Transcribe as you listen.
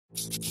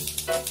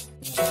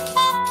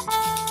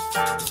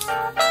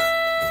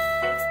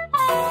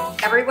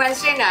every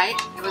Wednesday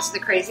night, it was the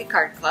Crazy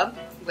Card Club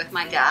with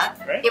my dad.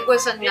 Right. It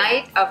was a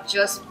night of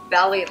just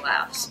belly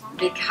laughs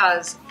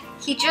because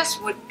he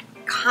just would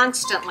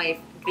constantly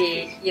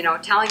be, you know,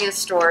 telling his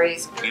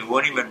stories. He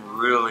wouldn't even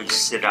really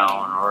sit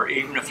down, or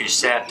even if he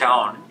sat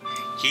down,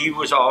 he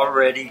was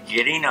already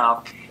getting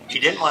up. He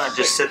didn't want to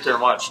just sit there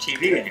and watch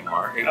TV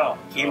anymore.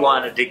 He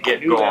wanted to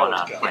get going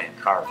on playing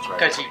cards, right?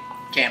 Because he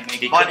can't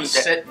make money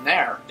sitting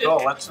there. Oh,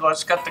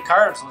 let's cut the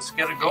cards. Let's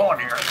get it going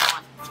here.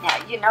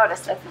 Yeah, you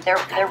noticed that there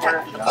were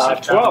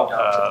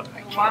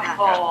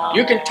 12.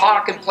 You can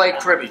talk and play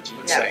cribbage, you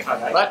would say.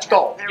 Let's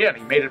go. Yeah,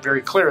 he made it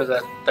very clear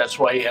that that's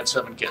why he had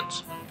 7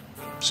 kids.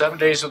 7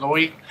 days of the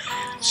week,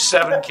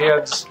 7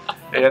 kids.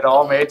 It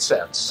all made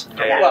sense.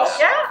 Well,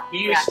 he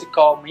used to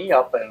call me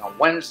up on a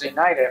Wednesday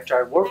night after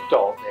I worked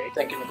all day,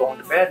 thinking of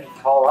going to bed, and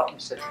he'd call up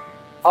and say,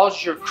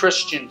 "How's your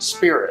Christian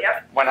spirit?"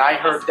 Yep. When I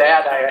heard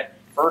that,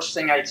 first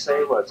thing I'd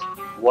say was,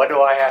 "What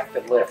do I have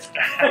to lift?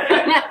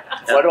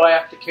 What do I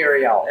have to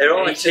carry out?" It'll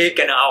only take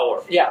an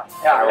hour. Yeah.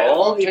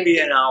 It'll only be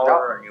an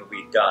hour and you'll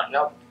be done.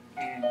 Yep.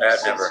 That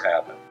never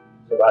happened.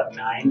 It's about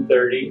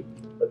 9:30.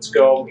 Let's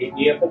go. Meet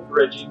me up at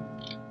Bridging.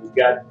 We've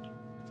got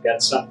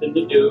something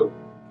to do.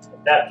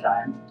 At that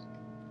time,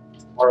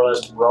 more or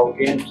less broke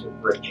into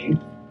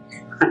Bridging.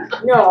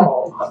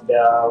 No.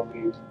 And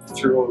we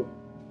threw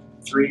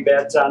 3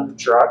 beds on the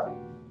truck,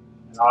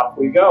 and off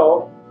we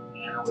go.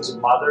 And it was a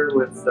mother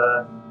with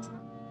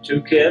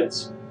 2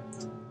 kids,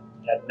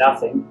 had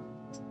nothing,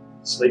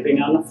 sleeping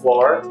on the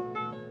floor.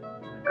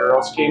 The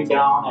girls came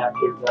down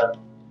after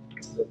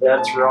the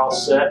beds were all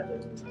set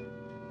and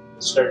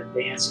started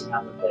dancing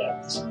on the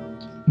beds.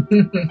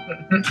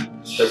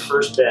 Their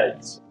first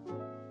beds.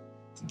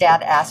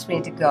 Dad asked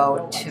me to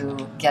go to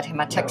get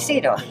him a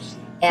tuxedo.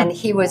 And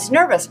he was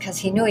nervous because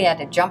he knew he had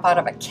to jump out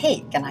of a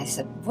cake. And I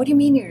said, "What do you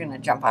mean you're going to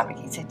jump out of a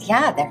cake?" He said,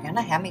 "Yeah, they're going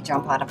to have me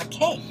jump out of a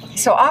cake."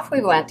 So off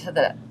we went to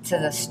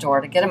the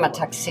store to get him a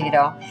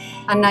tuxedo.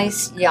 A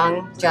nice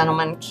young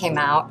gentleman came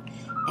out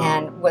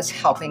and was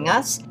helping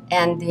us.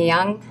 And the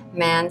young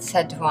man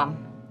said to him,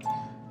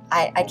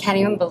 I can't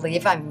even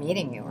believe I'm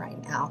meeting you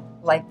right now.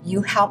 Like,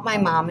 you helped my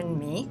mom and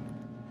me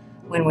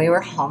when we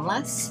were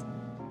homeless.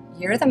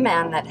 You're the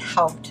man that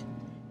helped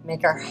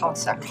make our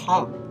house our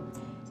home."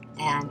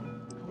 And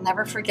I'll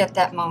never forget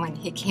that moment.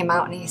 He came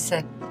out and he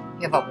said,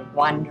 "You have a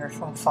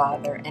wonderful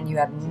father, and you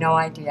have no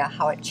idea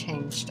how it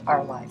changed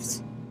our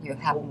lives. You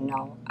have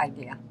no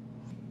idea."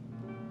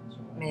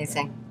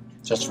 Amazing.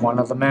 Just one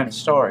of the many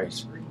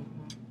stories.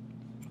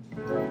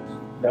 Hey,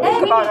 we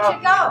need to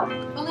go.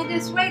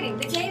 Melinda's waiting,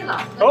 the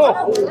gala.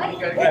 Oh,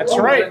 that's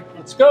right.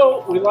 Let's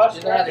go. We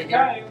lost that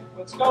again.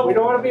 Let's go. We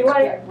don't want to be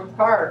late. With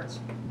cards.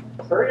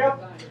 Hurry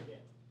up.